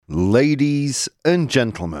Ladies and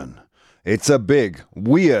gentlemen, it's a big,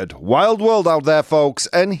 weird, wild world out there, folks,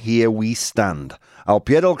 and here we stand. Al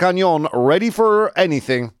pie del cañón, ready for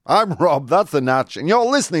anything. I'm Rob, that's the Natch, and you're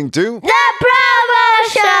listening to... The Promo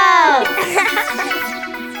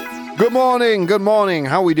Show! Good morning.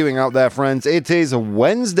 How are we doing out there, friends? It is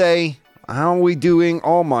Wednesday. How are we doing?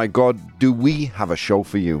 Oh my God, do we have a show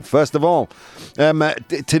for you? First of all,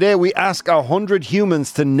 today we ask 100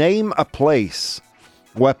 humans to name a place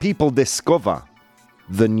where people discover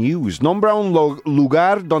the news. Nombra un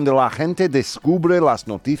lugar donde la gente descubre las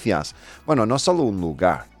noticias. Bueno, no solo un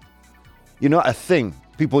lugar. You know, a thing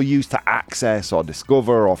people use to access or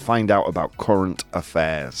discover or find out about current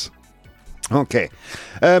affairs. Okay.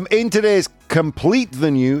 In today's Complete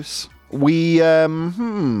the News, we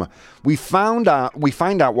find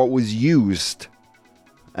out what was used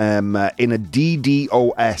in a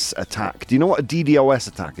DDoS attack. Do you know what a DDoS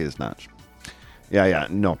attack is, Natch? Yeah,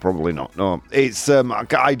 no, probably not. No, it's,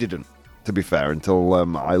 I didn't, to be fair, until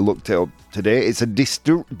I looked it up today. It's a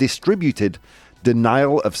distributed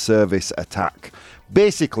denial of service attack.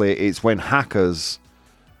 Basically, it's when hackers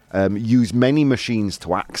use many machines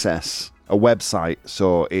to access a website,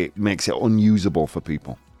 so it makes it unusable for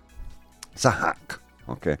people. It's a hack.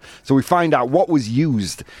 Okay, so we find out what was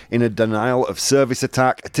used in a denial of service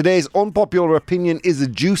attack. Today's unpopular opinion is a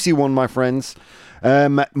juicy one, my friends.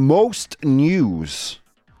 Most news,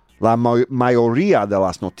 la mayoría de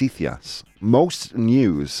las noticias, most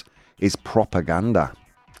news is propaganda.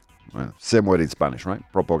 Well, same word in Spanish, right?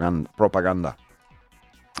 Propaganda.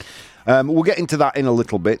 We'll get into that in a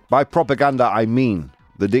little bit. By propaganda, I mean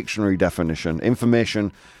the dictionary definition,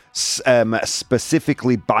 information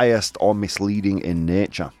specifically biased or misleading in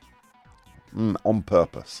nature, on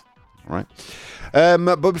purpose. Right.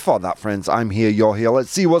 But before that, friends, I'm here, you're here. Let's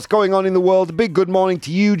see what's going on in the world. A big good morning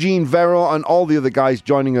to Eugene, Vero, and all the other guys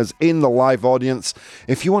joining us in the live audience.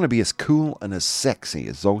 If you want to be as cool and as sexy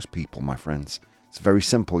as those people, my friends, it's very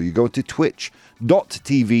simple. You go to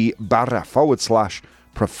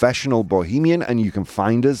twitch.tv/professional bohemian and you can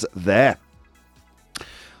find us there.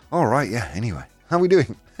 All right, yeah, anyway, how are we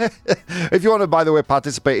doing? If you want to, by the way,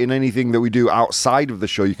 participate in anything that we do outside of the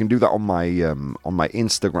show, you can do that on my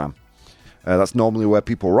Instagram. That's normally where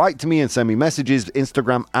people write to me and send me messages.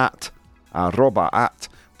 Instagram @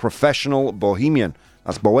 professional bohemian.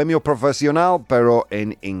 That's bohemio profesional, pero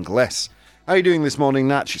en inglés. How are you doing this morning,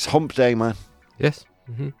 Natch? It's hump day, man. Yes.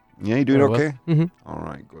 Mm-hmm. Yeah, you doing okay? Well. Mm-hmm. All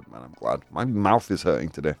right, good, man. I'm glad. My mouth is hurting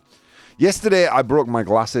today. Yesterday, I broke my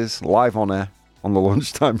glasses live on air on the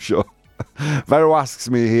lunchtime show. Vero asks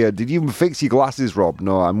me here, did you fix your glasses, Rob?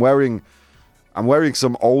 No, I'm wearing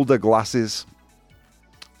some older glasses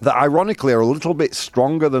that ironically are a little bit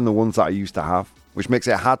stronger than the ones that I used to have, which makes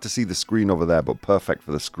it hard to see the screen over there, but perfect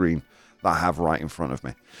for the screen that I have right in front of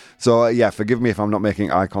me. So, yeah, forgive me if I'm not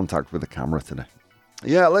making eye contact with the camera today.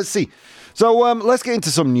 Yeah, let's see. So, let's get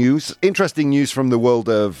into some news. Interesting news from the world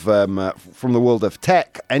of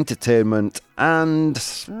tech, entertainment, and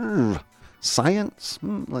science.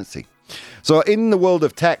 Let's see. So, in the world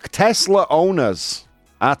of tech, Tesla owners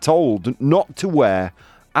are told not to wear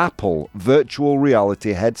Apple virtual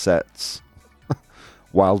reality headsets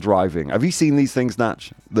while driving. Have you seen these things,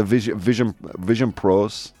 Natch? The Vision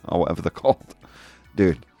Pros, or whatever they're called.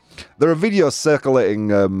 Dude, there are videos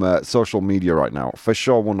circulating social media right now. For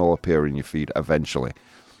sure one will appear in your feed eventually.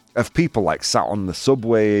 Of people like sat on the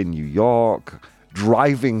subway in New York,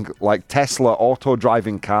 driving like Tesla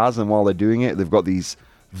auto-driving cars, and while they're doing it, they've got these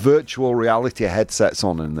virtual reality headsets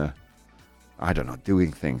on and they're, I don't know,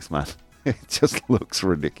 doing things, man. It just looks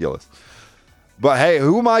ridiculous. But hey,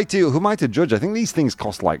 who am I to judge? I think these things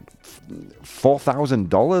cost like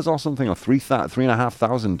 $4,000 or something, or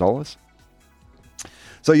 $3,500.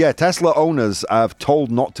 So yeah, Tesla owners have told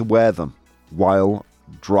not to wear them while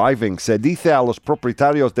driving. Se dice a los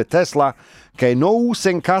propietarios de Tesla que no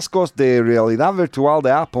usen cascos de realidad virtual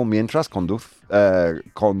de Apple mientras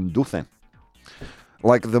conducen.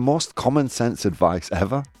 Like the most common sense advice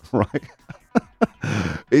ever, right?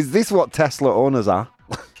 Is this what Tesla owners are?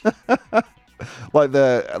 Like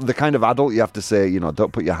the kind of adult you have to say, you know,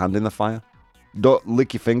 don't put your hand in the fire. Don't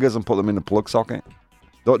lick your fingers and put them in the plug socket.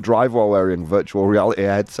 Don't drive while wearing virtual reality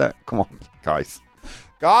headset. Come on, guys.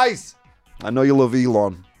 Guys! I know you love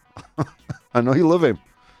Elon. I know you love him.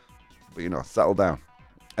 But, you know, settle down.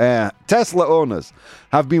 Tesla owners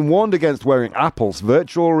have been warned against wearing Apple's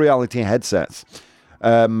virtual reality headsets.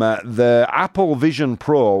 The Apple Vision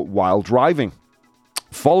Pro while driving,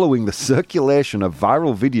 following the circulation of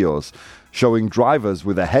viral videos showing drivers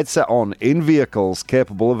with a headset on in vehicles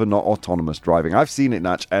capable of autonomous driving. I've seen it,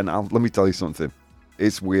 Natch, and let me tell you something.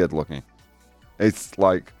 It's weird looking. It's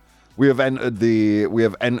like, We have entered the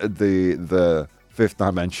fifth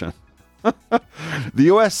dimension. The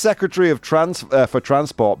U.S. Secretary of for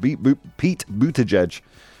Transport, Pete Buttigieg,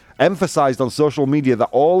 emphasized on social media that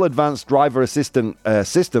all advanced driver assistant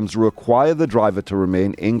systems require the driver to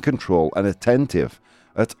remain in control and attentive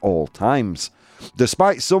at all times.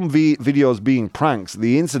 Despite some videos being pranks,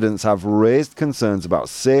 the incidents have raised concerns about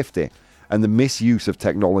safety and the misuse of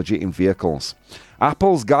technology in vehicles.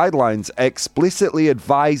 Apple's guidelines explicitly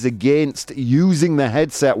advise against using the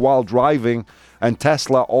headset while driving, and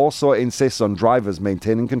Tesla also insists on drivers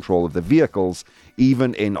maintaining control of the vehicles,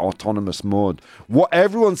 even in autonomous mode. What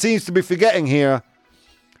everyone seems to be forgetting here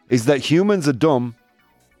is that humans are dumb.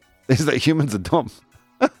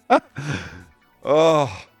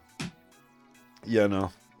 Oh, yeah,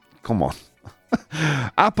 no. Come on.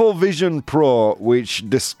 Apple Vision Pro, which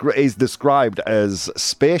is described as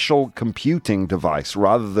spatial computing device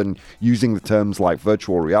rather than using the terms like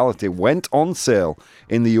virtual reality, went on sale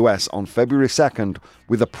in the US on February 2nd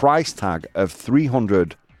with a price tag of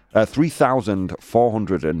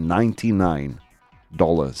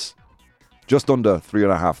 $3,499. Just under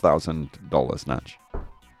 $3,500, Natch.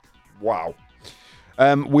 Wow.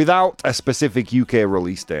 Without a specific UK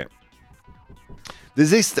release date. Does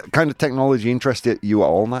this kind of technology interest you at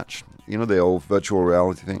all, Natch? You know, the old virtual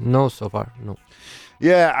reality thing? No, so far, no.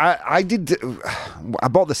 Yeah, I did. I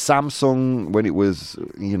bought the Samsung when it was,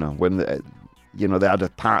 when they had a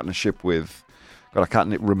partnership with, God, I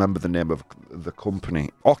can't remember the name of the company,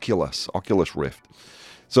 Oculus Rift.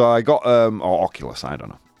 So I got, or Oculus, I don't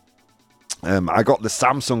know. I got the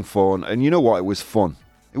Samsung phone, and you know what? It was fun.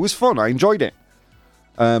 I enjoyed it.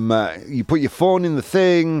 You put your phone in the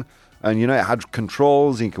thing, and, it had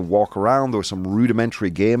controls, and you could walk around. There were some rudimentary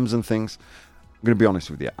games and things. I'm going to be honest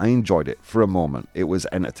with you. I enjoyed it for a moment. It was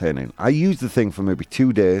entertaining. I used the thing for maybe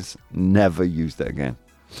 2 days, never used it again.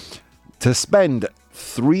 To spend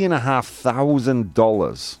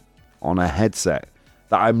 $3,500 on a headset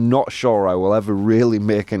that I'm not sure I will ever really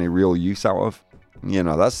make any real use out of,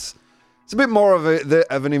 it's a bit more of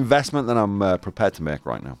an investment than I'm prepared to make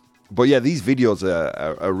right now. But yeah, these videos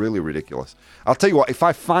are really ridiculous. I'll tell you what, if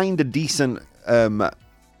I find a decent,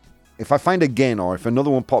 if I find again, or if another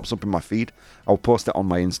one pops up in my feed, I'll post it on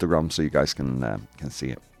my Instagram so you guys can see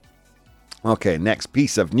it. Okay, next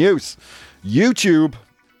piece of news. YouTube,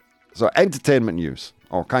 so entertainment news,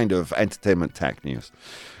 or kind of entertainment tech news.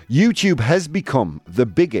 YouTube has become the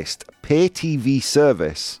biggest pay TV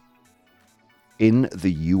service in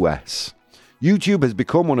the US. YouTube has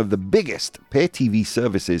become one of the biggest pay TV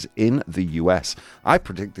services in the US. I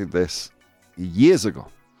predicted this years ago.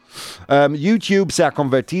 YouTube se ha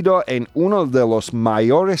convertido en uno de los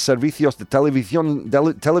mayores servicios de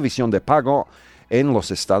televisión de pago en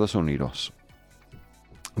los Estados Unidos.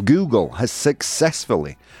 Google has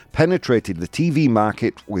successfully penetrated the TV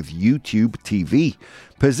market with YouTube TV,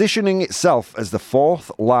 positioning itself as the fourth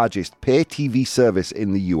largest pay TV service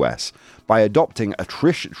in the US by adopting a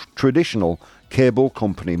traditional cable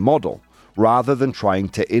company model rather than trying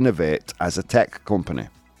to innovate as a tech company.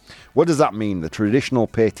 What does that mean, the traditional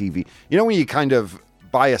pay TV? You know when you kind of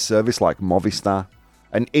buy a service like Movistar,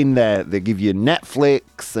 and in there they give you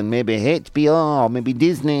Netflix and maybe HBO or maybe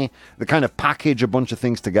Disney. They kind of package a bunch of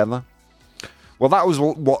things together. Well, that was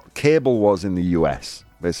what cable was in the US,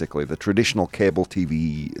 basically, the traditional cable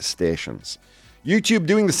TV stations. YouTube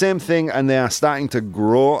doing the same thing, and they are starting to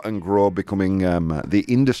grow and grow, becoming the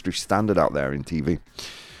industry standard out there in TV.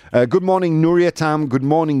 Good morning, Nuriatam. Good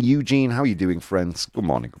morning, Eugene. How are you doing, friends? Good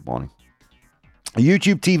morning, good morning.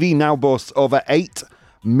 YouTube TV now boasts over 8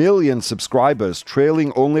 million subscribers,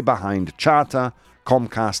 trailing only behind Charter,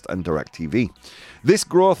 Comcast, and DirecTV. This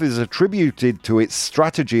growth is attributed to its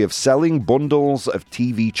strategy of selling bundles of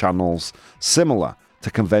TV channels similar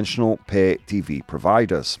to conventional pay TV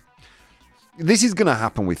providers. This is going to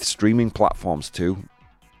happen with streaming platforms too.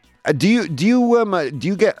 Do you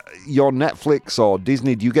get your Netflix or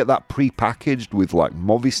Disney? Do you get that pre-packaged with like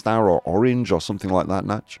Movistar or Orange or something like that,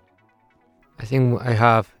 Natch? I think I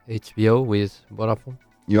have HBO with Vodafone.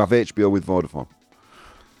 You have HBO with Vodafone.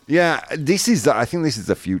 Yeah, I think this is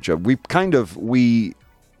the future. We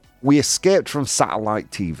escaped from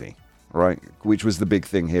satellite TV, right? Which was the big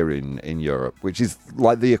thing here in Europe, which is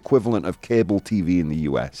like the equivalent of cable TV in the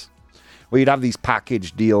US. Where you'd have these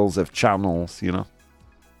package deals of channels,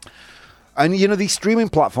 And, these streaming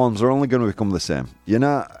platforms are only going to become the same.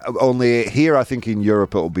 Only here, I think in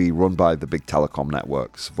Europe, it'll be run by the big telecom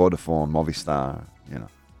networks, Vodafone, Movistar,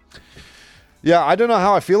 Yeah, I don't know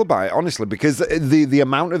how I feel about it, honestly, because the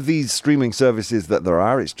amount of these streaming services that there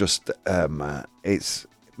are, it's just, it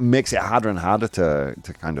makes it harder and harder to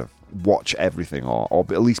kind of watch everything or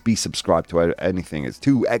at least be subscribed to anything. It's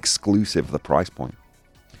too exclusive, the price point.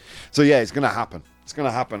 So yeah, it's going to happen. It's going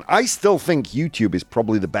to happen. I still think YouTube is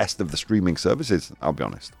probably the best of the streaming services, I'll be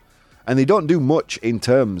honest. And they don't do much in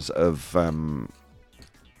terms of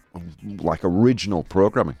like original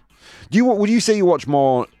programming. Would you say you watch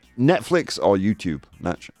more Netflix or YouTube,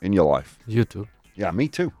 Natch, in your life? YouTube. Yeah, me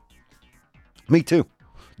too. Me too.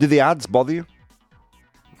 Do the ads bother you?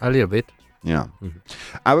 A little bit. Yeah. Mm-hmm.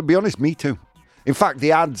 I would be honest, me too. In fact,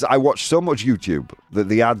 the ads, I watch so much YouTube that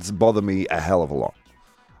the ads bother me a hell of a lot.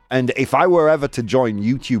 And if I were ever to join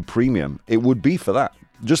YouTube Premium, it would be for that.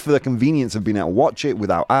 Just for the convenience of being able to watch it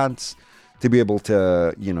without ads, to be able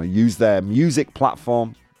to, use their music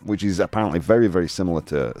platform, which is apparently very, very similar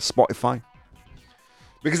to Spotify.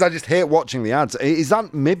 Because I just hate watching the ads. Is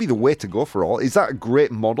that maybe the way to go for all? Is that a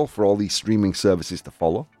great model for all these streaming services to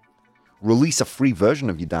follow? Release a free version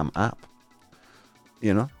of your damn app,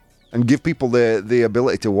 and give people the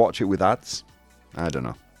ability to watch it with ads. I don't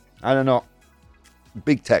know.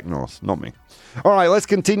 Big tech knows, not me. All right, let's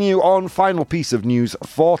continue on. Final piece of news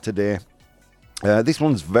for today. This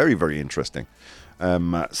one's very, very interesting.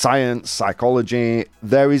 Science, psychology.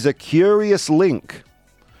 There is a curious link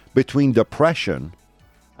between depression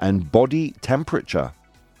and body temperature,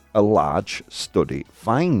 a large study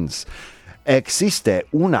finds. Existe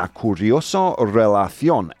una curiosa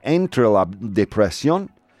relación entre la depresión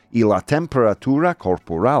y la temperatura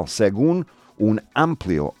corporal, según un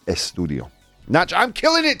amplio estudio. Natch, I'm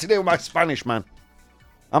killing it today with my Spanish, man.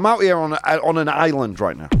 I'm out here on an island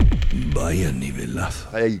right now. Vaya nivelazo.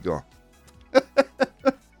 There you go.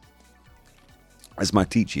 As my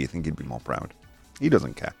teacher, you think he'd be more proud. He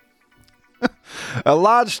doesn't care. A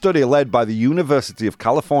large study led by the University of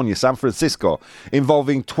California, San Francisco,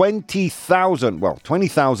 involving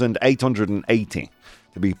 20,880,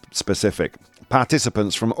 to be specific,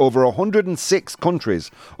 participants from over 106 countries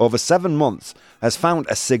over 7 months, has found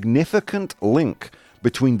a significant link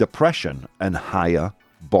between depression and higher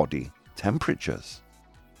body temperatures.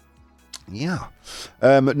 Yeah.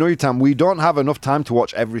 Nuritam, we don't have enough time to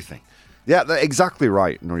watch everything. Yeah, exactly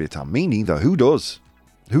right, Nuritam. Me neither. Who does?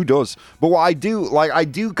 But what I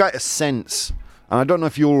do get a sense, and I don't know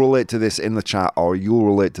if you'll relate to this in the chat or you'll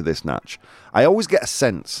relate to this, Natch. I always get a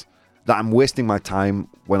sense that I'm wasting my time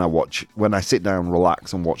when I sit down,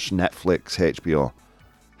 relax and watch Netflix, HBO.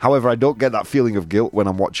 However, I don't get that feeling of guilt when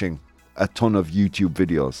I'm watching a ton of YouTube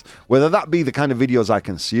videos. Whether that be the kind of videos I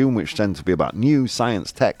consume, which tend to be about news,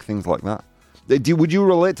 science, tech, things like that. Would you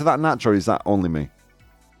relate to that, Natch, or is that only me?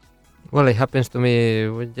 Well, it happens to me,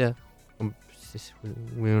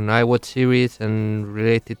 when I watch series and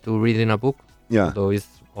related to reading a book. Yeah. Although it's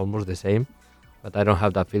almost the same, but I don't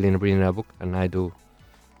have that feeling of reading a book, and I do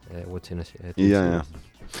watching a series. Yeah.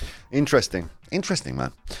 Interesting,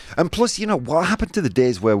 man. And plus, what happened to the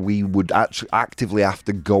days where we would actually actively have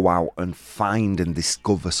to go out and find and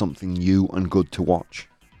discover something new and good to watch?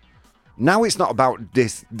 Now it's not about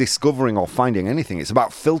discovering or finding anything. It's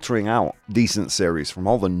about filtering out decent series from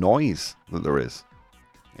all the noise that there is.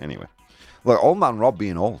 Anyway. Look, old man Rob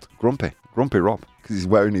being old. Grumpy Rob. Because he's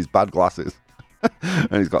wearing his bad glasses.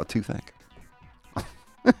 And he's got a toothache.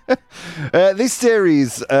 This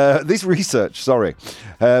research,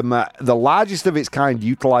 the largest of its kind,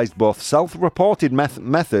 utilized both self-reported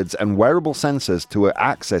methods and wearable sensors to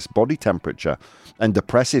access body temperature and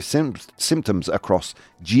depressive symptoms across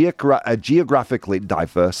a geographically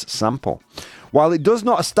diverse sample. While it does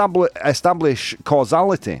not establish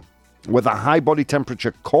causality, whether high body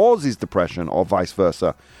temperature causes depression or vice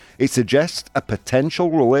versa, it suggests a potential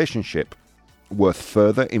relationship worth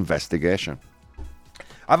further investigation.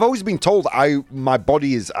 I've always been told my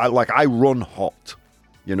body is I run hot,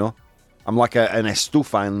 I'm like an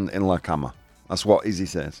estufa in la cama. That's what Izzy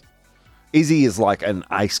says. Izzy is like an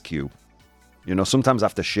ice cube. Sometimes I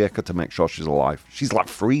have to shake her to make sure she's alive. She's like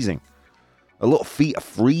freezing. Her little feet are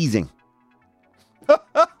freezing.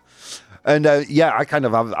 And I kind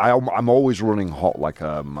of have. I'm always running hot,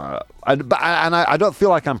 and I don't feel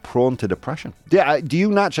like I'm prone to depression. Yeah, do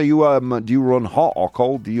you, Natch? Are you do you run hot or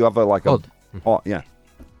cold? Do you have cold? Hot? Yeah.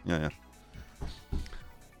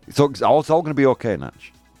 So it's all going to be okay,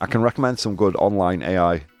 Natch. I can recommend some good online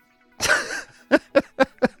AI,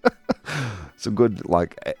 some good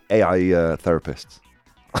AI therapists,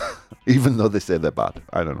 even though they say they're bad.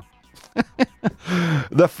 I don't know.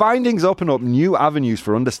 The findings open up new avenues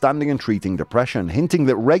for understanding and treating depression, hinting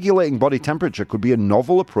that regulating body temperature could be a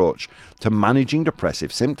novel approach to managing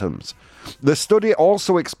depressive symptoms. The study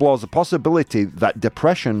also explores the possibility that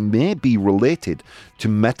depression may be related to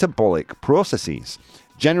metabolic processes,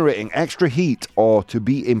 generating extra heat or to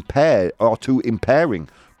impairing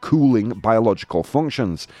cooling biological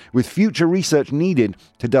functions, with future research needed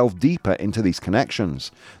to delve deeper into these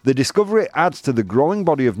connections. The discovery adds to the growing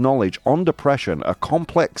body of knowledge on depression, a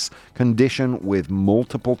complex condition with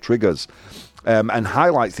multiple triggers, and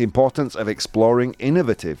highlights the importance of exploring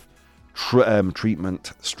innovative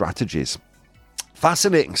treatment strategies.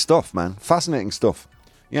 Fascinating stuff, man. Fascinating stuff.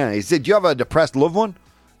 Yeah, he said, do you have a depressed loved one?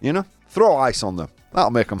 You know, throw ice on them.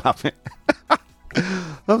 That'll make them happy.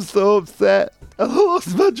 I'm so upset. I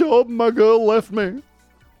lost my job and my girl left me.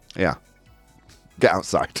 Yeah. Get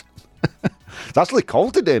outside. It's actually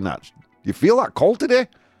cold today, Natch. You feel that cold today?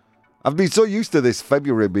 I've been so used to this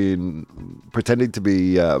February being pretending to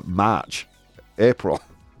be March, April.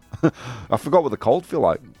 I forgot what the cold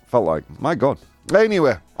felt like. My God.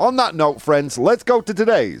 Anyway, on that note, friends, let's go to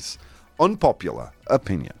today's unpopular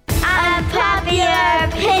opinion. Unpopular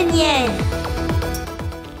opinion.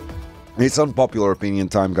 It's unpopular opinion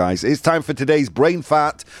time, guys. It's time for today's brain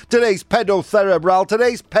fart, today's pedo cerebral,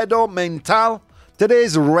 today's pedo mental,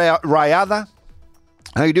 today's rayada.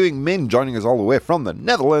 How you doing, Min? Joining us all the way from the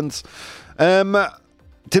Netherlands.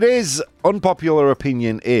 Today's unpopular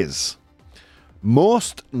opinion is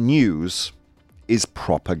most news is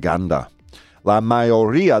propaganda. La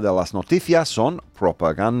mayoría de las noticias son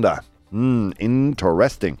propaganda.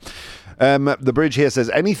 Interesting. The bridge here says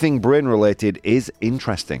anything brain related is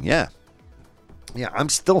interesting. Yeah, I'm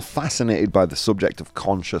still fascinated by the subject of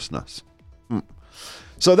consciousness.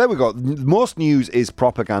 So there we go. Most news is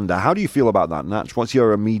propaganda. How do you feel about that, Natch? What's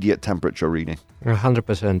your immediate temperature reading?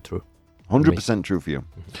 100% true. 100% true for you.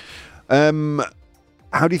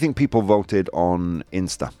 How do you think people voted on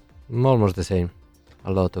Insta? Almost the same.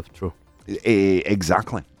 A lot of true.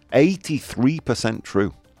 Exactly. 83%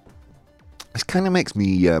 true. This kind of makes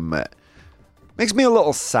me a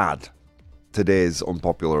little sad. Today's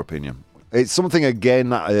unpopular opinion. It's something again.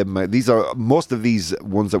 These are most of these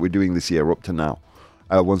ones that we're doing this year up to now.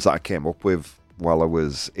 Ones that I came up with while I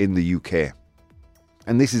was in the UK,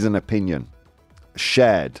 and this is an opinion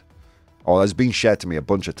shared, or has been shared to me a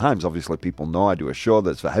bunch of times. Obviously, people know I do a show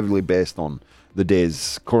that's heavily based on the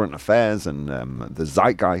day's current affairs and the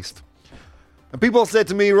zeitgeist. And people say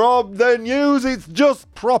to me, Rob, the news, it's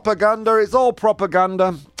just propaganda. It's all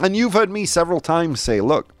propaganda. And you've heard me several times say,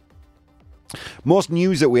 look, most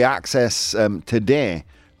news that we access today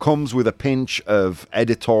comes with a pinch of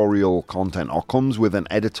editorial content or comes with an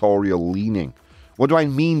editorial leaning. What do I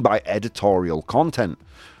mean by editorial content?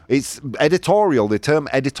 It's editorial. The term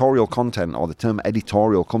editorial content or the term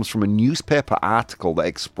editorial comes from a newspaper article that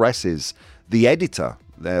expresses the editor,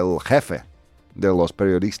 el jefe de los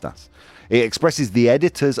periodistas. It expresses the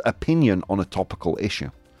editor's opinion on a topical issue.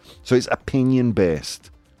 So it's opinion-based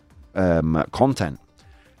content.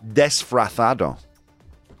 Disfrazado.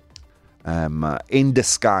 In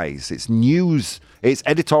disguise. It's news. It's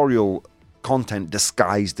editorial content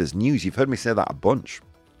disguised as news. You've heard me say that a bunch.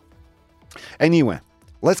 Anyway,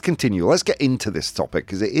 let's continue. Let's get into this topic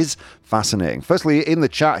because it is fascinating. Firstly, in the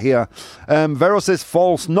chat here, Vero says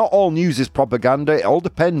false. Not all news is propaganda. It all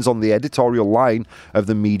depends on the editorial line of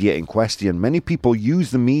the media in question. Many people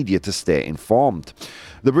use the media to stay informed.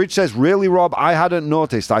 The bridge says, really, Rob? I hadn't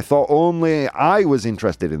noticed. I thought only I was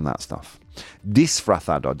interested in that stuff.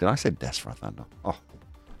 Disfrazado. Did I say disfrazado? Oh,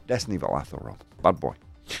 desnivelazo, Rob. Bad boy.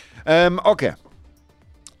 Okay.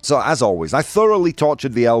 So, as always, I thoroughly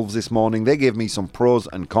tortured the elves this morning. They gave me some pros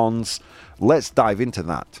and cons. Let's dive into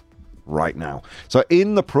that right now. So,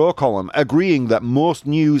 in the pro column, agreeing that most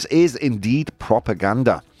news is indeed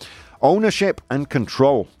propaganda. Ownership and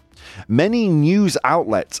control. Many news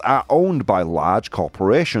outlets are owned by large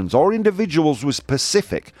corporations or individuals with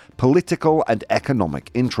specific political and economic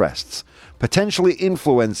interests, potentially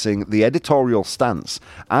influencing the editorial stance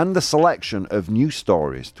and the selection of news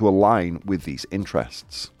stories to align with these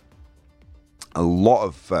interests. A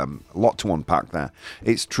lot to unpack there.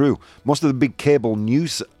 It's true. Most of the big cable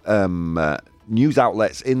news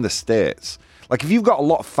outlets in the States, like if you've got a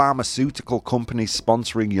lot of pharmaceutical companies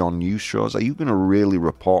sponsoring your news shows, are you going to really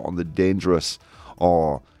report on the dangerous,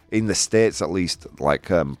 or in the States at least, like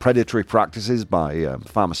predatory practices by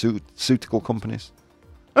pharmaceutical companies?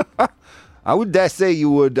 I would dare say you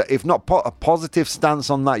would, if not put a positive stance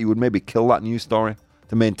on that, you would maybe kill that news story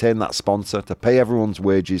to maintain that sponsor, to pay everyone's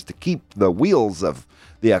wages, to keep the wheels of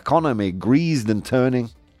the economy greased and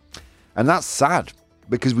turning. And that's sad,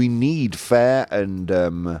 because we need fair and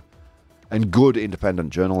good independent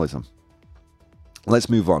journalism. Let's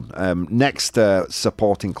move on. Next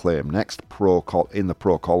supporting claim, next in the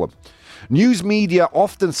pro column. News media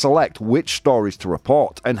often select which stories to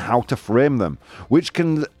report and how to frame them, which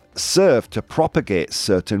can serve to propagate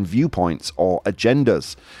certain viewpoints or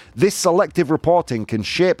agendas. This selective reporting can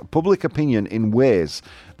shape public opinion in ways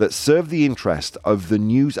that serve the interest of the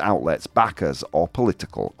news outlet's backers or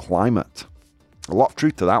political climate. A lot of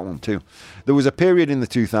truth to that one too. There was a period in the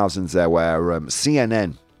 2000s there where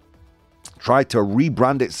CNN tried to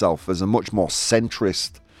rebrand itself as a much more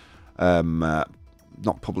centrist, not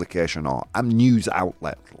publication or news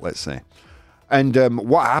outlet, let's say. And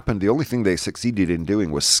what happened, the only thing they succeeded in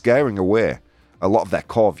doing was scaring away a lot of their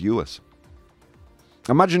core viewers.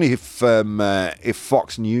 Imagine if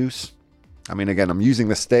Fox News, I mean, again, I'm using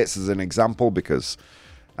the States as an example because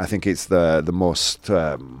I think it's the most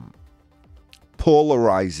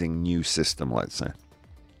polarizing news system, let's say.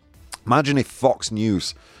 Imagine if Fox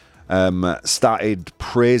News started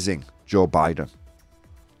praising Joe Biden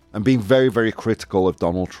and being very, very critical of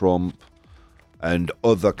Donald Trump and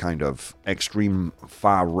other kind of extreme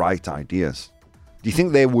far-right ideas. Do you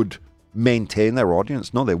think they would maintain their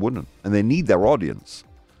audience? No, they wouldn't. And they need their audience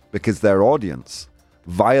because their audience,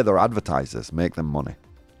 via their advertisers, make them money.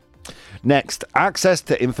 Next, access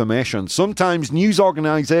to information. Sometimes news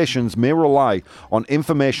organizations may rely on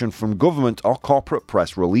information from government or corporate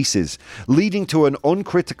press releases, leading to an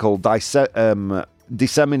uncritical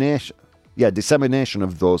dissemination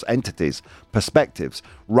of those entities' perspectives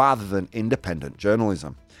rather than independent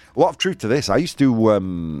journalism. A lot of truth to this. I used to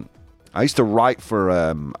write for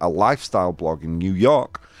a lifestyle blog in New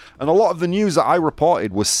York, and a lot of the news that I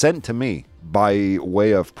reported was sent to me by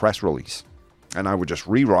way of press release, and I would just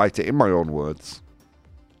rewrite it in my own words.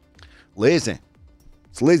 Lazy.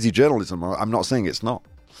 It's lazy journalism. I'm not saying it's not.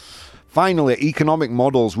 Finally, economic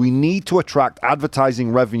models. We need to attract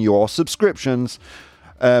advertising revenue or subscriptions.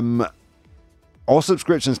 All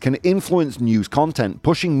subscriptions can influence news content,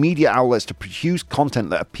 pushing media outlets to produce content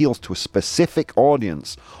that appeals to a specific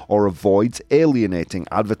audience or avoids alienating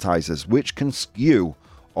advertisers, which can skew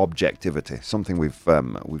objectivity, something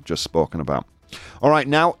we've just spoken about. All right,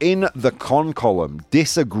 now in the con column,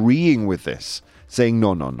 disagreeing with this, saying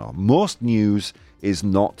no, most news is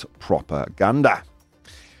not propaganda.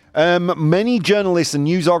 Many journalists and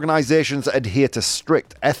news organizations adhere to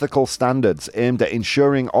strict ethical standards aimed at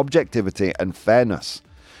ensuring objectivity and fairness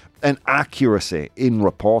and accuracy in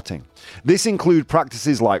reporting. This includes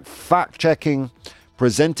practices like fact-checking,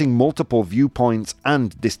 presenting multiple viewpoints,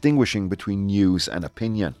 and distinguishing between news and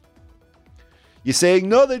opinion. You're saying,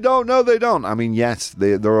 no, they don't. I mean, yes,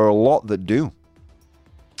 there are a lot that do.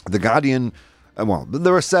 The Guardian... Well,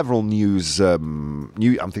 there are several news, I'm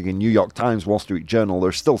thinking New York Times, Wall Street Journal.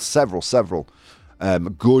 There's still several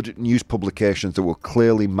good news publications that will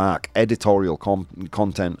clearly mark editorial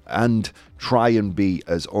content and try and be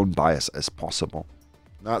as unbiased as possible.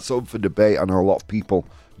 That's up for debate. I know a lot of people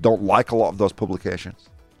don't like a lot of those publications.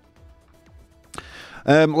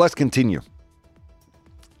 Let's continue.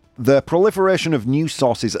 The proliferation of news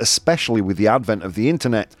sources, especially with the advent of the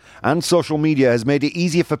internet and social media, has made it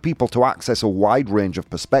easier for people to access a wide range of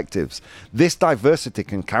perspectives. This diversity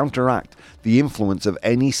can counteract the influence of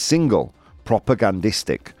any single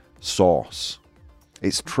propagandistic source.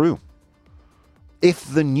 It's true.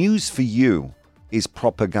 If the news for you is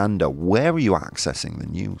propaganda, where are you accessing the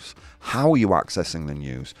news? How are you accessing the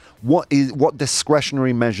news? What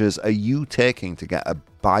discretionary measures are you taking to get an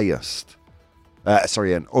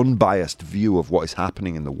unbiased view of what is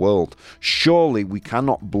happening in the world? Surely we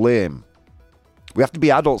cannot blame. We have to be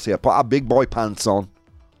adults here, put our big boy pants on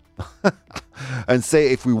and say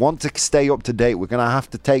if we want to stay up to date, we're going to have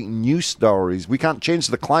to take news stories. We can't change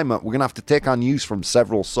the climate. We're going to have to take our news from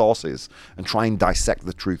several sources and try and dissect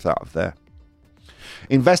the truth out of there.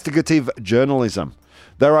 Investigative journalism.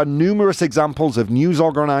 There are numerous examples of news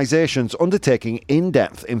organizations undertaking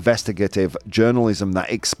in-depth investigative journalism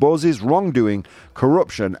that exposes wrongdoing,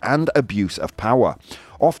 corruption, and abuse of power,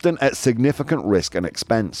 often at significant risk and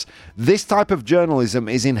expense. This type of journalism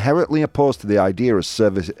is inherently opposed to the idea of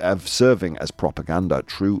serving as propaganda.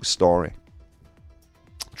 True story.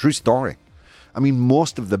 True story. I mean,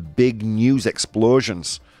 most of the big news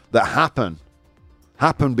explosions that happen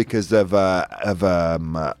because of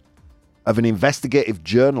an investigative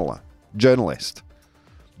journalist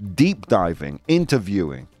deep diving,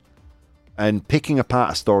 interviewing, and picking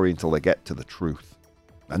apart a story until they get to the truth.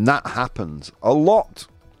 And that happens a lot.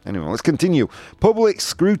 Anyway, let's continue. Public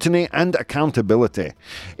scrutiny and accountability.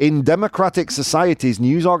 In democratic societies,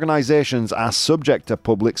 news organizations are subject to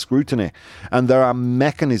public scrutiny, and there are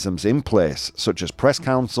mechanisms in place, such as press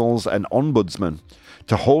councils and ombudsmen,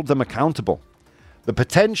 to hold them accountable. The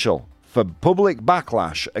potential for public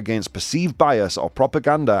backlash against perceived bias or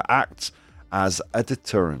propaganda acts as a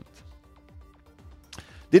deterrent.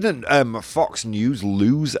 Didn't Fox News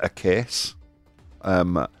lose a case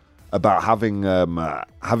about having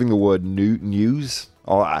the word news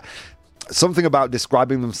or something about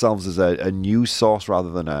describing themselves as a news source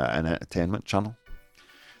rather than an entertainment channel?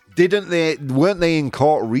 Weren't they in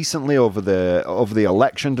court recently over the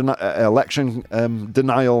election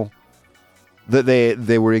denial that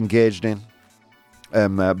they were engaged in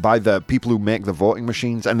by the people who make the voting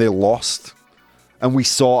machines, and they lost? And we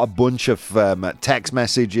saw a bunch of text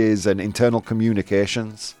messages and internal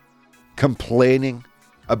communications complaining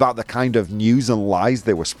about the kind of news and lies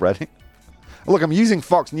they were spreading. Look, I'm using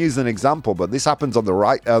Fox News as an example, but this happens on the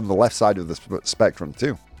left side of the spectrum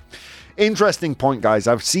too. Interesting point, guys.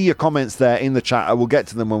 I see your comments there in the chat. I will get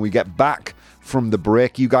to them when we get back from the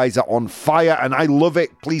break. You guys are on fire and I love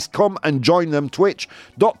it. Please come and join them.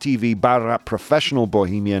 Twitch.tv/Professional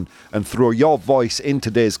Bohemian and throw your voice in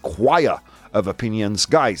today's choir of opinions.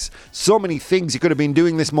 Guys, so many things you could have been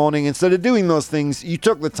doing this morning. Instead of doing those things, you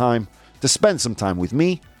took the time to spend some time with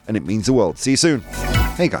me, and it means the world. See you soon.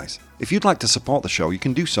 Hey guys, if you'd like to support the show, you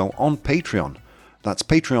can do so on Patreon. That's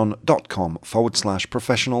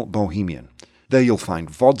patreon.com/Professional Bohemian. There you'll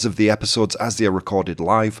find VODs of the episodes as they are recorded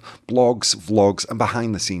live, blogs, vlogs, and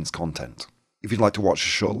behind-the-scenes content. If you'd like to watch the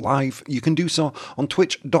show live, you can do so on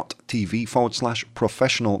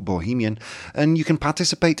twitch.tv/Professional Bohemian, and you can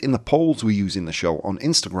participate in the polls we use in the show on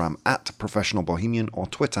Instagram @Professional Bohemian or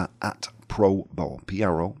Twitter @ProBo,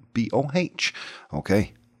 PROBOH.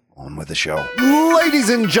 Okay, on with the show.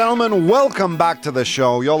 Ladies and gentlemen, welcome back to the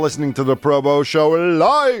show. You're listening to the ProBo Show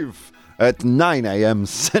live at 9 a.m.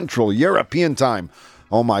 Central European Time.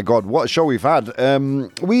 Oh my God, what a show we've had.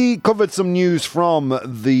 We covered some news from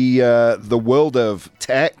the world of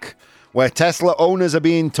tech, where Tesla owners are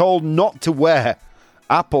being told not to wear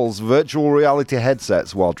Apple's virtual reality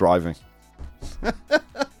headsets while driving.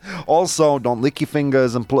 Also, don't lick your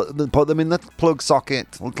fingers and put them in the plug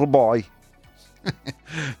socket, little boy.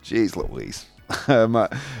 Jeez Louise.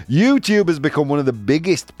 YouTube has become one of the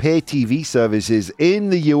biggest pay TV services in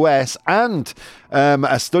the US, and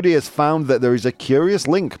a study has found that there is a curious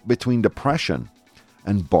link between depression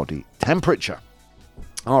and body temperature.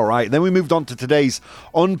 All right, then we moved on to today's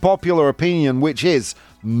unpopular opinion, which is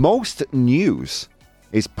most news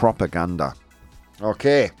is propaganda.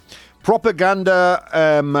 Okay.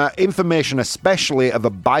 Propaganda, information especially of a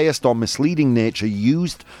biased or misleading nature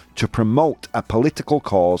used to promote a political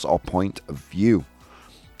cause or point of view.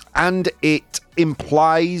 And it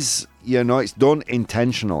implies, it's done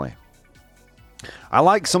intentionally. I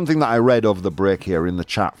like something that I read over the break here in the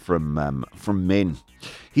chat from Min.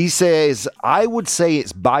 He says, I would say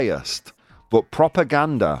it's biased, but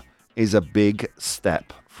propaganda is a big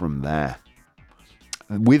step from there.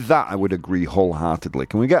 With that, I would agree wholeheartedly.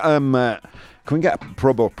 Can we get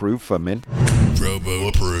Probo approved for Min? Probo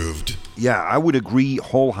approved. Yeah, I would agree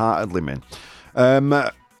wholeheartedly, Min.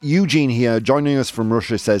 Eugene here, joining us from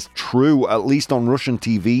Russia, says true, at least on Russian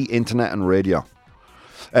TV, internet, and radio.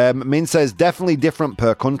 Min says definitely different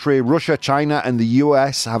per country. Russia, China, and the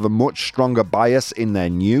US have a much stronger bias in their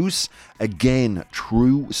news. Again,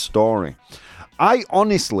 true story. I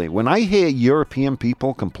honestly, when I hear European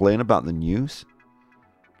people complain about the news,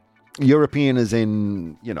 European as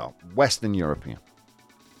in, Western European,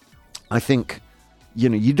 I think,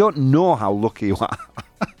 you don't know how lucky you are.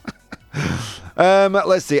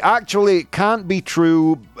 Let's see. Actually, it can't be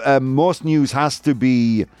true. Most news has to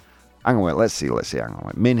be... Hang on, wait. Let's see. Hang on,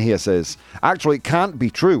 wait. Min here says, actually, it can't be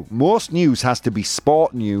true. Most news has to be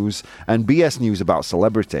sport news and BS news about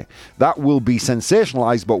celebrity. That will be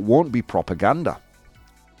sensationalized, but won't be propaganda.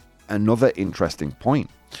 Another interesting point.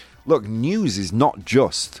 Look, news is not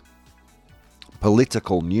just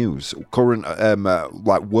political news, current,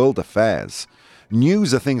 like world affairs.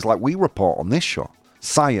 News are things like we report on this show.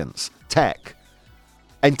 Science, tech,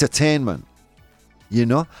 entertainment.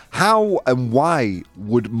 How and why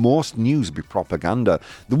would most news be propaganda?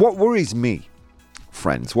 What worries me,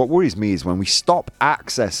 friends, is when we stop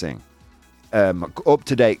accessing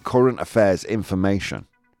up-to-date current affairs information.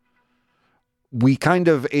 We kind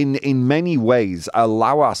of, in many ways,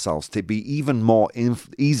 allow ourselves to be even more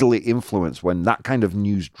easily influenced when that kind of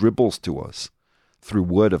news dribbles to us through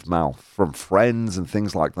word of mouth from friends and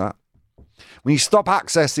things like that. When you stop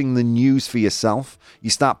accessing the news for yourself, you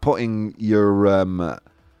start putting your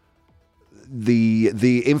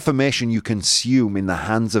the information you consume in the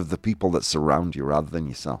hands of the people that surround you rather than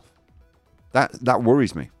yourself. That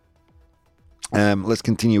worries me. Let's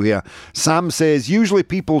continue here. Sam says, usually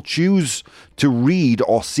people choose to read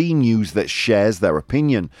or see news that shares their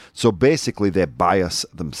opinion. So basically they bias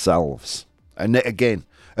themselves. And again,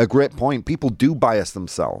 a great point. People do bias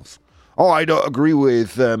themselves. I don't agree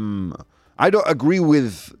with The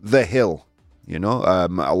Hill, a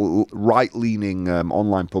right-leaning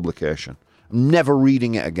online publication. I'm never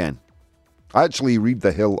reading it again. I actually read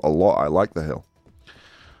The Hill a lot. I like The Hill.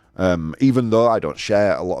 Even though I don't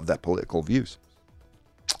share a lot of their political views.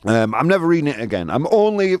 I'm never reading it again. I'm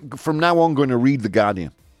only, from now on, going to read The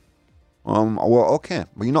Guardian. Okay.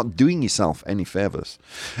 Well, you're not doing yourself any favors.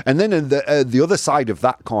 And then the other side of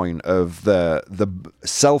that coin of the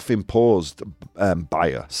self-imposed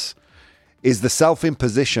bias is the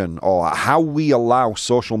self-imposition, or how we allow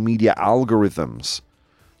social media algorithms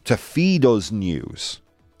to feed us news.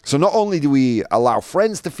 So not only do we allow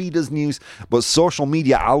friends to feed us news, but social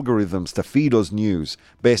media algorithms to feed us news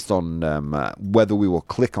based on whether we will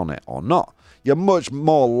click on it or not. You're much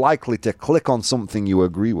more likely to click on something you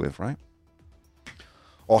agree with, right?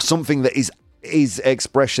 Or something that is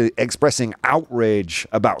expressing outrage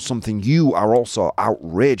about something you are also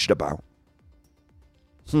outraged about.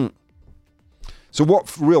 So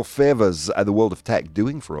what real favors are the world of tech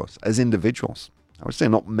doing for us as individuals? I would say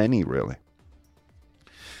not many, really.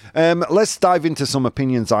 Let's dive into some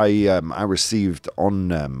opinions I received on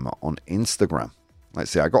Instagram.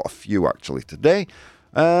 Let's see, I got a few actually today.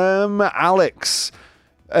 Alex,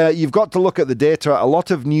 you've got to look at the data. A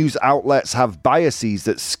lot of news outlets have biases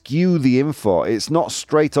that skew the info. It's not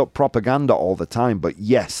straight up propaganda all the time, but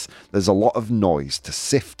yes, there's a lot of noise to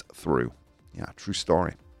sift through. Yeah, true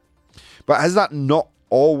story. But has that not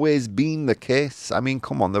always been the case? I mean,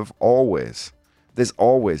 come on, there's always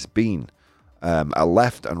been a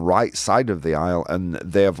left and right side of the aisle, and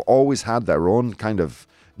they have always had their own kind of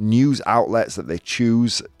news outlets that they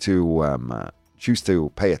choose to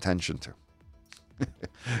pay attention to.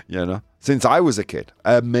 Since I was a kid,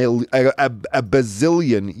 a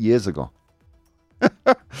bazillion years ago.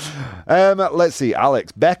 Let's see.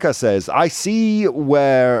 Alex Becca says, I see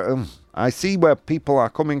where people are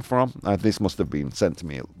coming from. This must have been sent to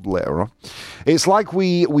me later on. It's like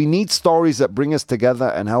we need stories that bring us together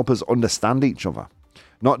and help us understand each other,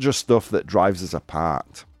 not just stuff that drives us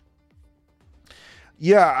apart.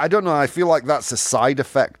 Yeah, I don't know. I feel like that's a side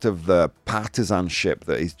effect of the partisanship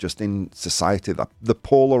that is just in society, the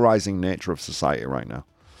polarizing nature of society right now.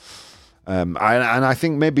 And I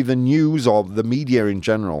think maybe the news or the media in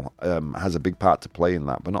general has a big part to play in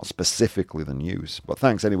that, but not specifically the news. But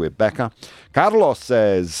thanks anyway, Becca. Carlos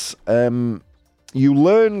says, you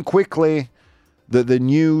learn quickly that the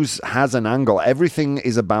news has an angle. Everything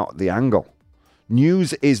is about the angle.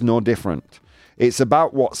 News is no different. It's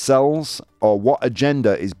about what sells or what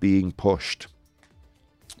agenda is being pushed.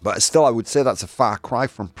 But still, I would say that's a far cry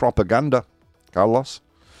from propaganda, Carlos.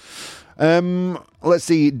 Let's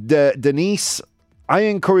see, Denise. I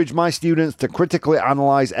encourage my students to critically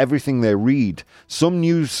analyze everything they read. Some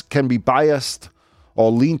news can be biased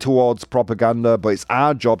or lean towards propaganda, but it's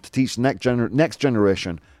our job to teach next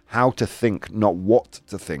generation how to think, not what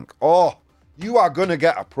to think. Oh, you are going to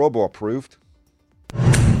get a Probo approved.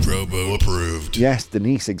 Probo approved. Yes,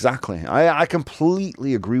 Denise, exactly. I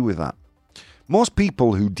completely agree with that. Most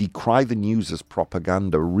people who decry the news as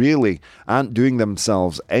propaganda really aren't doing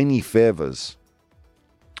themselves any favors.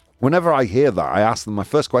 Whenever I hear that, I ask them, my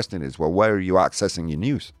first question is, well, where are you accessing your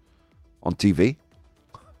news? On TV?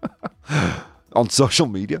 On social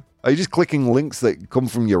media? Are you just clicking links that come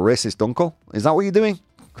from your racist uncle? Is that what you're doing?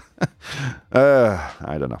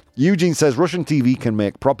 I don't know. Eugene says Russian TV can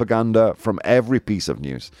make propaganda from every piece of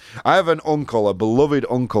news. I have an uncle, a beloved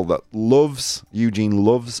uncle that Eugene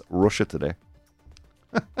loves Russia Today.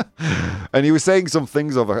 And he was saying some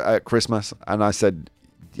things over at Christmas, and I said,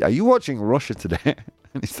 are you watching Russia Today?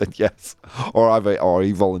 And he said yes. Or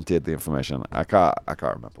he volunteered the information. I can't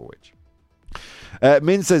remember which.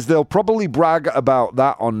 Min says they'll probably brag about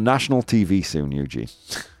that on national TV soon, Eugene.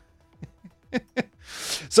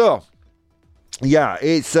 So, yeah,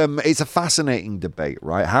 it's a fascinating debate,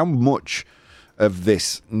 right? How much of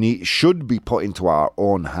this should be put into our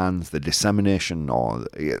own hands, the dissemination or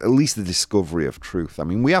at least the discovery of truth. I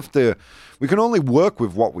mean, we can only work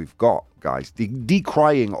with what we've got, guys.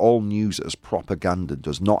 Decrying all news as propaganda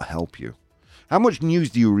does not help you. How much news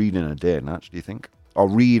do you read in a day, Natch, do you think? Or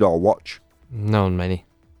read or watch? Not many.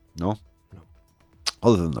 No? No.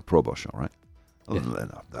 Other than the Probo show, right? Other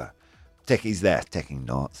than the he's there taking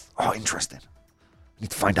notes. Oh, interesting. I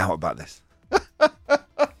need to find out about this.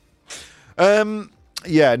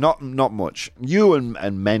 Yeah, not much. You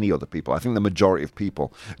and many other people. I think the majority of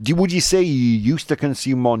people. Would you say you used to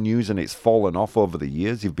consume more news and it's fallen off over the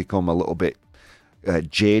years? You've become a little bit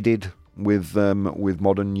jaded with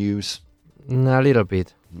modern news? A little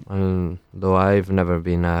bit. Though I've never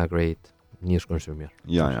been a great news consumer.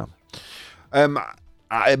 Yeah.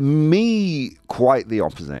 Me, quite the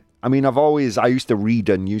opposite. I mean, I used to read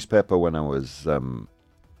a newspaper when I was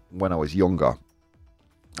younger.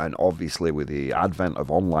 And obviously with the advent of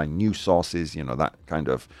online news sources, that kind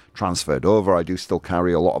of transferred over. I do still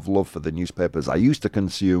carry a lot of love for the newspapers I used to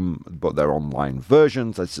consume, but they're online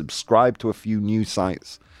versions. I subscribe to a few news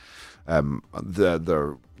sites.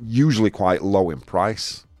 They're usually quite low in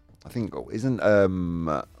price. I think, isn't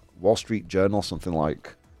Wall Street Journal something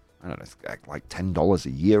like, I don't know, it's like $10 a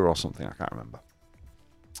year or something? I can't remember.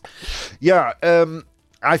 Yeah,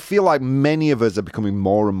 I feel like many of us are becoming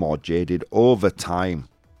more and more jaded over time.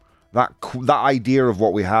 That idea of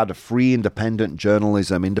what we had, a free independent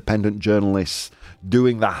journalism, independent journalists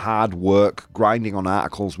doing the hard work, grinding on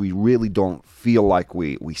articles, we really don't feel like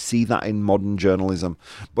we see that in modern journalism.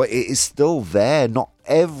 But it is still there. Not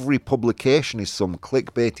every publication is some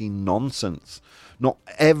clickbaity nonsense. Not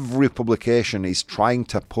every publication is trying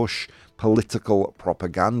to push political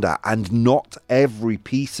propaganda. And not every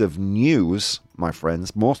piece of news, my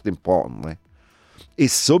friends, most importantly,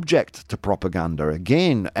 is subject to propaganda.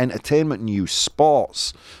 Again, entertainment news,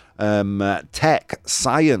 sports, tech,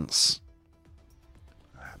 science,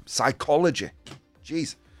 psychology.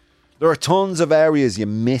 Jeez. There are tons of areas you're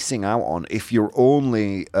missing out on if you're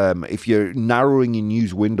if you're narrowing your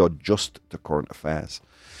news window just to current affairs.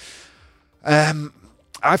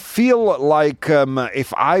 I feel like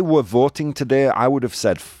if I were voting today, I would have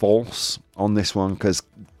said false on this one because,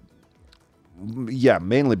 yeah,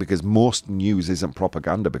 mainly because most news isn't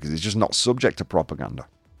propaganda because it's just not subject to propaganda.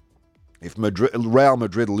 If Real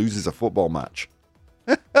Madrid loses a football match,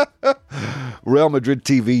 Real Madrid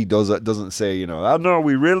TV doesn't say, oh no,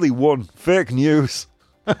 we really won. Fake news.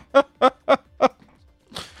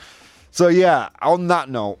 So yeah, on that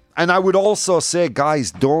note, and I would also say,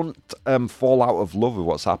 guys, don't fall out of love with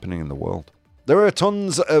what's happening in the world. There are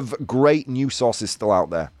tons of great news sources still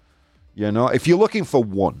out there. If you're looking for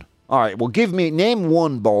one, all right, well, name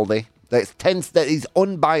one, Baldy, that is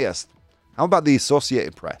unbiased. How about the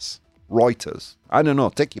Associated Press, Reuters? I don't know,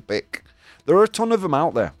 take your pick. There are a ton of them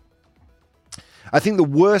out there. I think the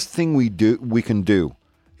worst thing we can do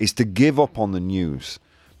is to give up on the news,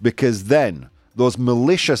 because then those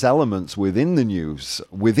malicious elements within the news,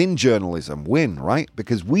 within journalism, win, right?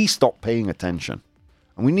 Because we stop paying attention.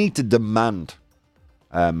 And we need to demand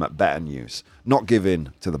better news, not give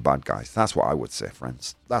in to the bad guys. That's what I would say,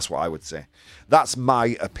 friends. That's what I would say. That's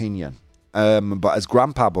my opinion. But as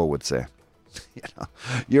Grandpabo would say,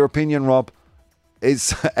 your opinion, Rob,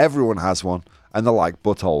 is everyone has one, and they're like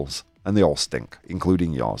buttholes, and they all stink,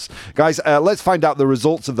 including yours. Guys, let's find out the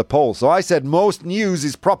results of the poll. So I said most news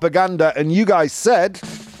is propaganda, and you guys said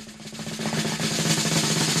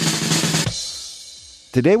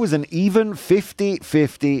today was an even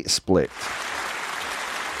 50-50 split.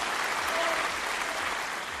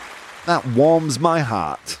 That warms my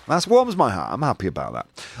heart. That warms my heart. I'm happy about that.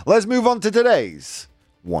 Let's move on to today's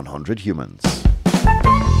 100 Humans.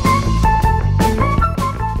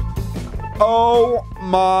 Oh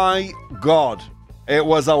my God. It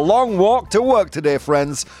was a long walk to work today,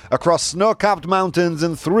 friends, across snow-capped mountains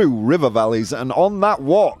and through river valleys. And on that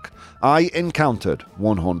walk, I encountered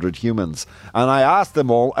 100 humans. And I asked them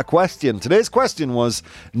all a question. Today's question was,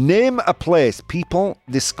 name a place people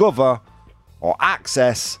discover or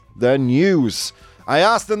access their news. I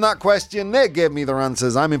asked them that question. They gave me their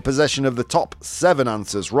answers. I'm in possession of the top 7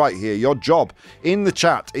 answers right here. Your job in the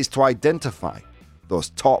chat is to identify those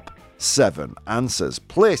top 7 answers.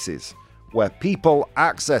 Places where people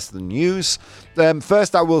access the news.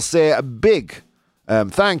 First, I will say a big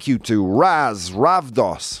thank you to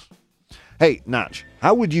Ravdos. Hey, Natch,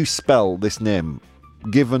 how would you spell this name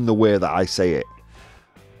given the way that I say it?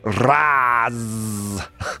 Raz.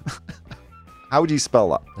 How would you spell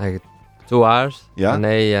that? Like 2 R's, Yeah? an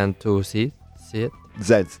A and 2 C. See it?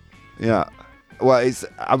 Z. Yeah. Well,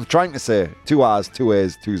 I'm trying to say 2 R's, 2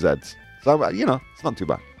 A's, 2 Z's. So, it's not too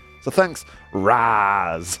bad. So thanks,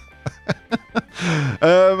 Raz.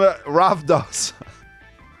 Ravdos.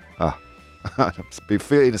 I'm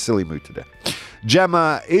feeling in a silly mood today.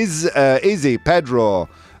 Gemma, Izzy, Pedro,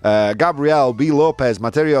 Gabriel, B. Lopez,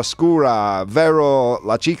 Materia Oscura, Vero,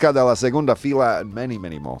 La Chica de la Segunda Fila, and many,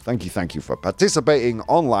 many more. Thank you for participating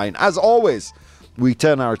online. As always, we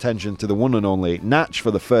turn our attention to the one and only Natch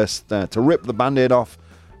for the first, to rip the Band-Aid off.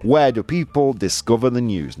 Where do people discover the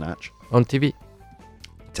news, Natch? On TV.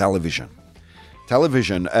 Television.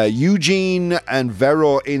 Eugene and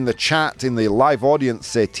Vero in the chat, in the live audience,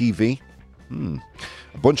 say TV.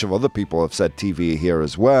 A bunch of other people have said TV here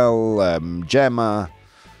as well. Gemma.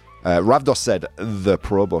 Ravdos said The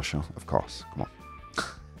Probo Show, of course. Come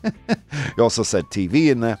on. He also said TV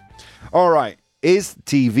in there. All right. Is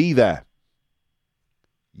TV there?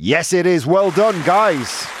 Yes, it is. Well done,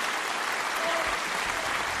 guys.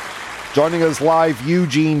 Joining us live,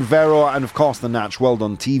 Eugene, Vero, and of course the Natch. Well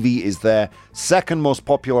done. TV is their second most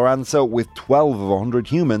popular answer, with 12 of 100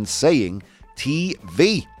 humans saying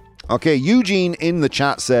TV. Okay, Eugene in the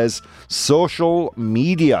chat says social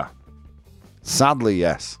media. Sadly,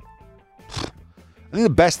 yes. I think the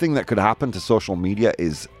best thing that could happen to social media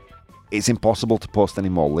is it's impossible to post any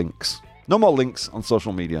more links. No more links on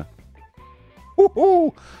social media.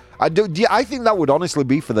 Woohoo! I think that would honestly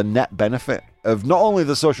be for the net benefit of not only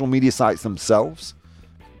the social media sites themselves,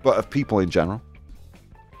 but of people in general.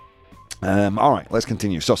 All right, let's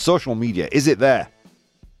continue. So, social media, is it there?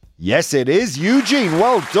 Yes, it is. Eugene,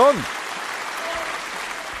 well done.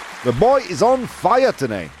 The boy is on fire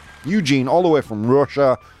today. Eugene, all the way from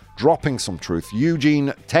Russia, dropping some truth.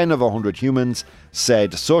 Eugene, 10 of 100 humans,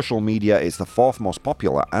 said social media is the fourth most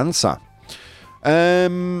popular answer.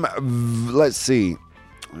 Let's see.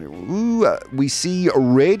 Ooh, we see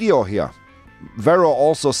radio here. Vero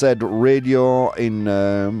also said radio and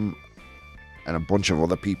a bunch of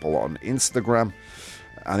other people on Instagram.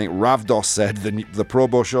 I think Ravdos said the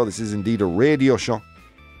Probo show. This is indeed a radio show.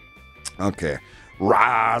 Okay.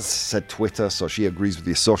 Raz said Twitter, so she agrees with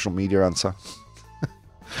the social media answer.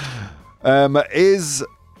 Is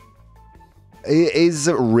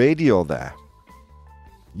radio there?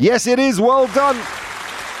 Yes, it is. Well done.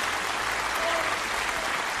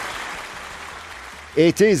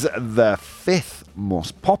 It is the fifth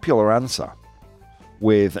most popular answer,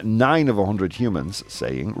 with 9 of 100 humans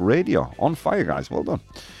saying radio. On fire, guys. Well done.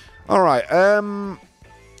 All right.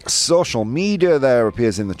 Social media there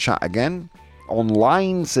appears in the chat again.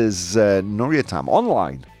 Online says Nuryatam.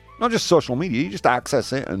 Online. Not just social media. You just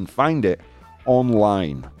access it and find it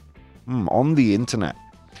online. On the internet.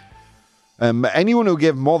 Anyone who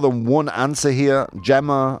gave more than one answer here?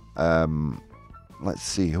 Gemma. Let's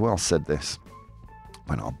see. Who else said this?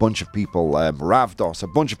 A bunch of people, Ravdos, a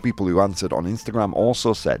bunch of people who answered on Instagram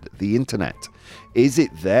also said the internet. Is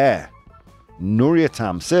it there?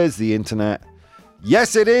 Nuryatam says the internet.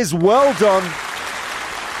 Yes, it is. Well done.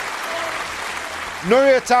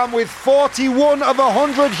 Nuryatam with 41 of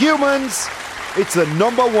 100 humans. It's the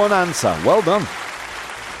number one answer. Well done.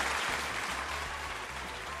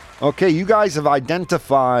 Okay, you guys have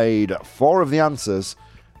identified 4 of the answers.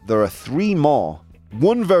 There are 3 more.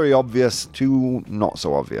 1 very obvious, 2 not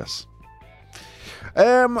so obvious.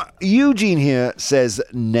 Eugene here says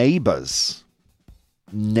neighbors.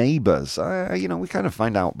 Neighbors. We kind of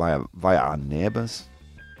find out via our neighbors.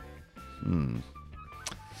 You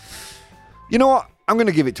know what? I'm going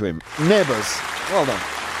to give it to him. Neighbors. Well done.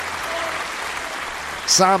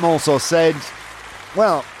 Sam also said,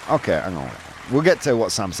 well, okay, hang on. We'll get to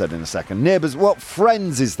what Sam said in a second. Neighbors. Well,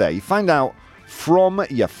 friends is there. You find out from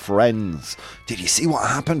your friends. Did you see what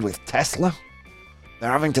happened with Tesla? They're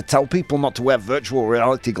having to tell people not to wear virtual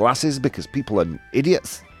reality glasses because people are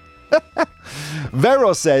idiots.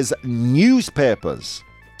 Vero says newspapers.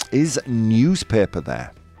 Is newspaper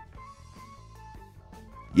there?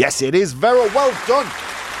 Yes, it is. Vero, well done.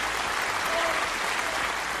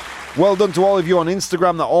 Well done to all of you on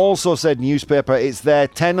Instagram that also said newspaper. It's there.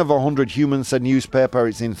 10 of 100 humans said newspaper.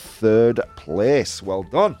 It's in 3rd place. Well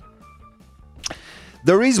done.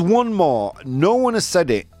 There is one more. No one has said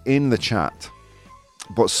it in the chat,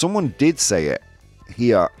 but someone did say it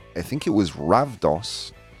here. I think it was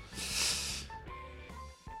Ravdos.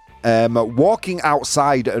 Walking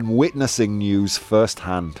outside and witnessing news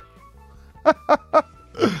firsthand.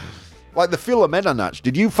 Like the Filomena Natch.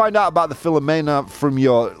 Did you find out about the Filomena from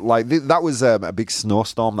your... that was a big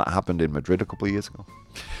snowstorm that happened in Madrid a couple of years ago.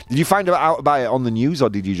 Did you find out about it on the news, or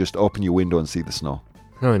did you just open your window and see the snow?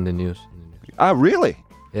 No, in the news. Ah, really?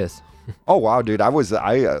 Yes. Oh, wow, dude. I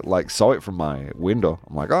saw it from my window.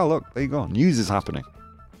 I'm like, oh, look, there you go. News is happening.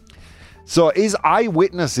 So is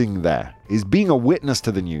eyewitnessing there? Is being a witness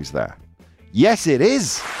to the news there? Yes, it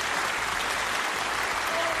is.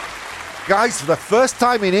 Guys, for the first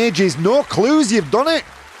time in ages, no clues, you've done it.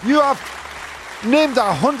 You have named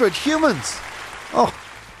 100 humans. Oh,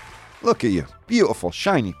 look at you. Beautiful,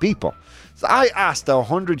 shiny people. So I asked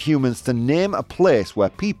 100 humans to name a place where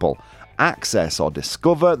people access or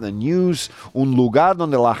discover the news, un lugar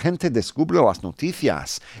donde la gente descubre las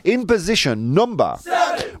noticias. In position number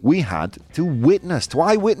 7, we had to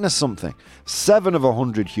eyewitness something. 7 of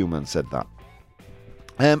 100 humans said that.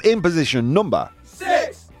 In position number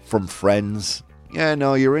 6, from friends.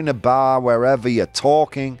 You're in a bar, wherever you're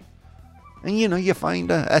talking, and you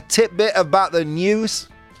find a tidbit about the news.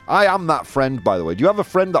 I am that friend, by the way. Do you have a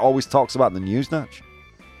friend that always talks about the news, Natch?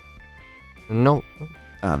 No.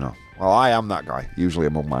 Ah, no. Well, I am that guy, usually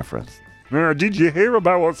among my friends. Did you hear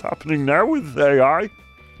about what's happening now with AI?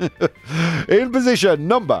 In position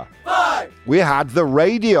number 5, we had the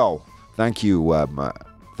radio. Thank you,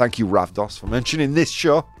 Ravdos, for mentioning this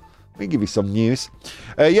show. Let me give you some news.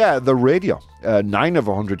 The radio. 9 of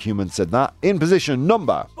 100 humans said that. In position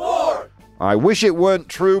number 4, I wish it weren't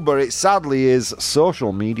true, but it sadly is,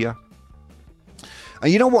 social media.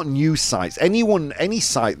 And you know what news sites, any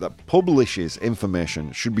site that publishes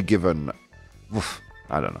information should be given,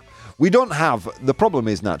 I don't know. The problem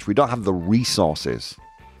is, Natch, we don't have the resources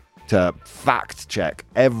to fact check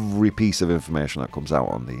every piece of information that comes out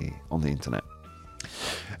on the internet.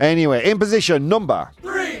 Anyway, in position number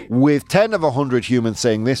 3, with 10 of 100 humans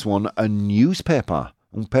saying this one, a newspaper,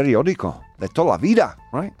 un periódico de toda la vida,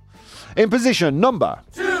 right? In position number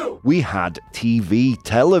 2, we had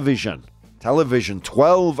television. Television,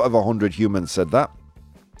 12 of 100 humans said that.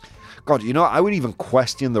 God, I would even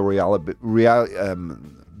question the reliability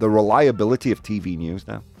of TV news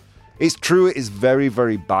now. It's true, it is very,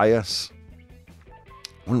 very biased. I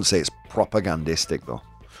wouldn't say it's propagandistic, though.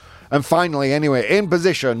 And finally, anyway, in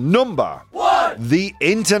position number 1, the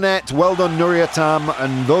internet. Well done, Nuria Tam,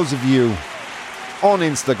 and those of you on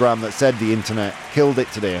Instagram that said the internet killed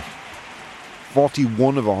it today.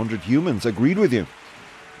 41 of 100 humans agreed with you.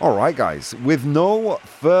 All right, guys, with no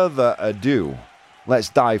further ado, let's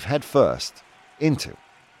dive headfirst into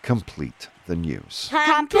Complete the News.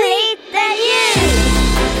 Complete the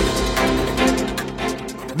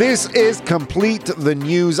news! This is Complete the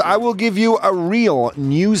News. I will give you a real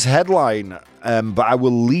news headline, but I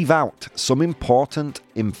will leave out some important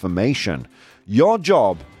information. Your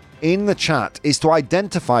job in the chat is to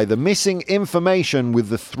identify the missing information with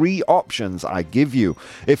the 3 options I give you.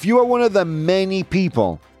 If you are one of the many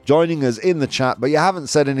people joining us in the chat, but you haven't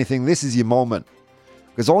said anything, this is your moment.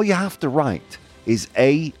 Because all you have to write is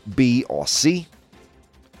A, B, or C.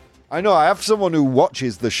 I know, I have someone who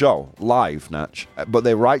watches the show live, Natch, but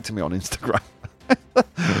they write to me on Instagram.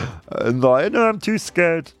 And they're like, no, I'm too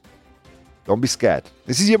scared. Don't be scared.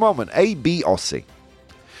 This is your moment. A, B, or C.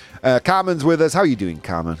 Carmen's with us. How are you doing,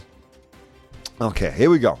 Carmen? Okay, here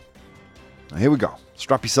we go.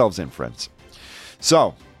 Strap yourselves in, friends.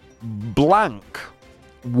 So, blank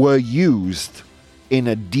were used in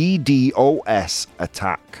a DDoS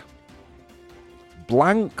attack.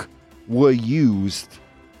 Blank were used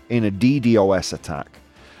in a DDoS attack.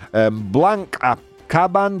 Blank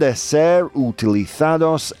acaban de ser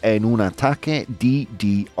utilizados en un ataque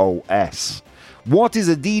DDoS. What is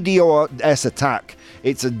a DDoS attack?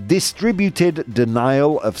 It's a distributed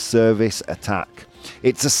denial of service attack.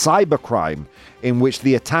 It's a cybercrime in which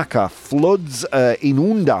the attacker floods a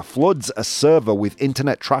server with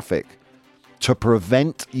internet traffic to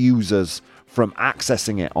prevent users from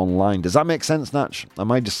accessing it online. Does that make sense, Natch?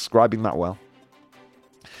 Am I describing that well?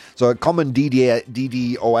 So a common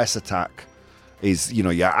DDoS attack is,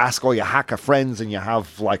 you ask all your hacker friends and you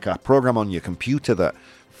have like a program on your computer that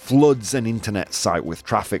floods an internet site with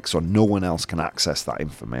traffic so no one else can access that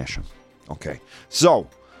information. Okay, so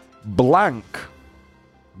blank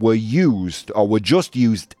were just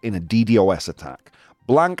used in a DDoS attack.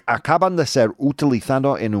 Blank acaban de ser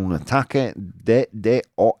utilizado en un ataque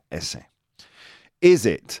DDoS. Is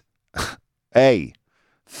it A,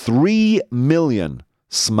 3 million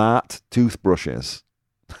smart toothbrushes?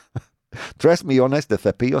 3 millones de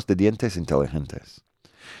cepillos de dientes inteligentes.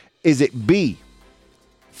 Is it B,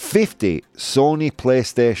 50 Sony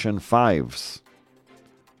PlayStation 5s?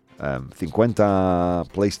 50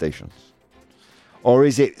 PlayStations. Or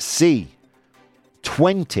is it C,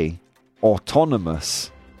 20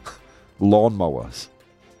 autonomous lawnmowers?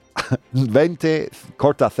 20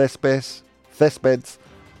 cortacéspedes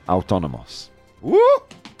autónomos. Woo!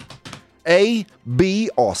 A,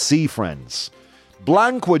 B, or C, friends?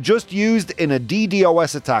 Blank were just used in a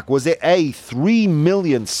DDoS attack. Was it A, 3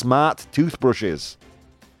 million smart toothbrushes?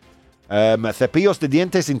 Cepillos de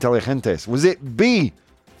dientes inteligentes. Was it B,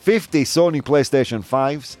 50 Sony PlayStation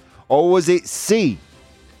 5s? Or was it C,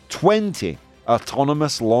 20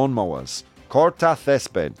 autonomous lawnmowers?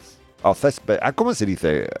 Cortacéspedes. ¿Cómo se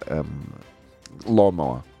dice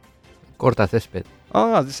lawnmower? Cortacésped.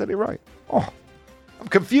 I said it right. Oh, I'm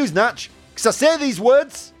confused, Natch. Because I say these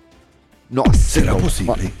words. Not a ¿Será single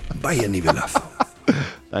posible? Vaya nivelazo.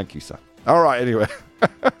 Thank you, sir. All right, anyway.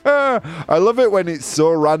 I love it when it's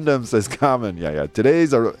so random, says Carmen. Yeah. Today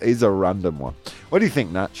is a random one. What do you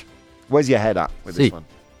think, Natch? Where's your head at with C. this one?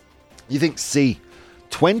 You think C,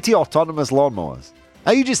 20 autonomous lawnmowers?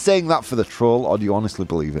 Are you just saying that for the troll, or do you honestly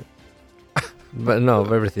believe it? But no,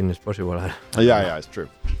 everything is possible. Yeah, it's true.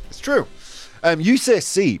 It's true. You say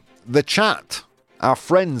C. The chat Our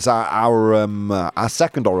friends, our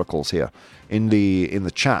second oracles here in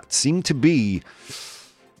the chat seem to be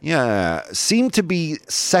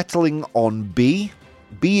settling on B.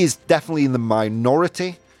 B is definitely in the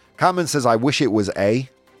minority. Carmen says, I wish it was A.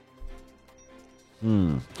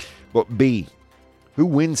 But B. Who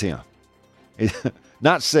wins here?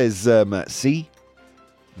 Nat says C.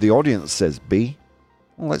 The audience says B.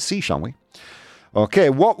 Well, let's see, shall we? Okay,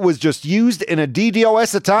 what was just used in a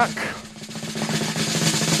DDoS attack?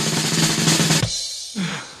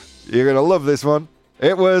 You're going to love this one.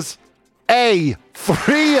 It was A.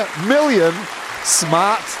 3 million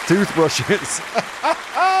smart toothbrushes.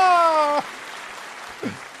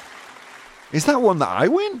 Is that one that I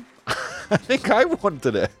win? I think I won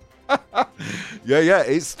today. Yeah,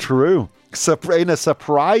 it's true. In a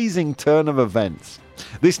surprising turn of events.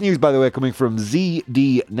 This news, by the way, coming from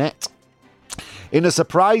ZDNet. In a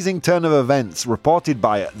surprising turn of events reported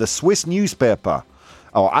by the Swiss newspaper,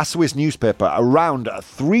 a Swiss newspaper, around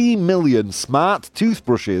 3 million smart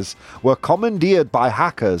toothbrushes were commandeered by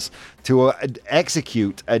hackers to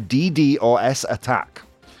execute a DDoS attack.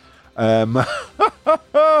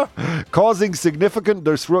 Causing significant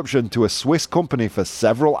disruption to a Swiss company for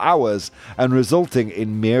several hours and resulting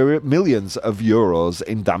in millions of euros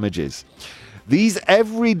in damages. These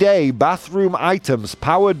everyday bathroom items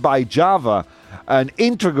powered by Java and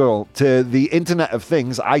integral to the Internet of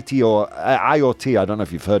Things, IT or IoT. I don't know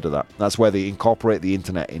if you've heard of that. That's where they incorporate the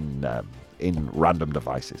internet in random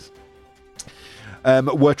devices.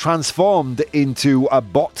 Were transformed into a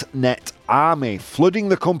botnet army, flooding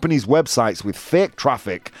the company's websites with fake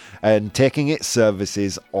traffic and taking its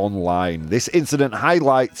services online. This incident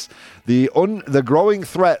highlights the growing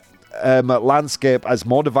threat landscape as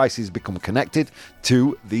more devices become connected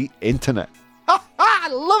to the internet. I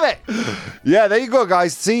love it. Yeah, there you go,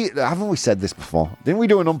 guys. See, haven't we said this before? Didn't we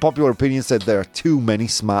do an unpopular opinion said there are too many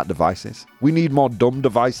smart devices? We need more dumb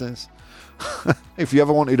devices. If you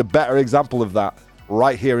ever wanted a better example of that,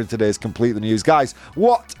 right here in today's Complete the News. Guys,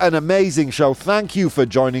 what an amazing show. Thank you for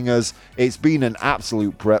joining us. It's been an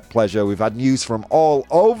absolute pleasure. We've had news from all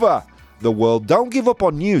over the world. Don't give up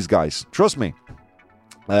on news, guys. Trust me.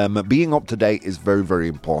 Being up to date is very, very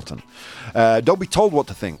important. Don't be told what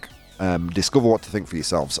to think. Discover what to think for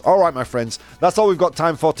yourselves. All right, my friends. That's all we've got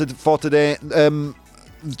time for today.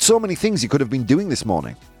 So many things you could have been doing this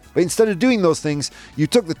morning. But instead of doing those things, you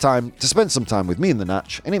took the time to spend some time with me and the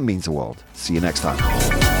Natch, and it means the world. See you next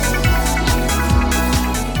time.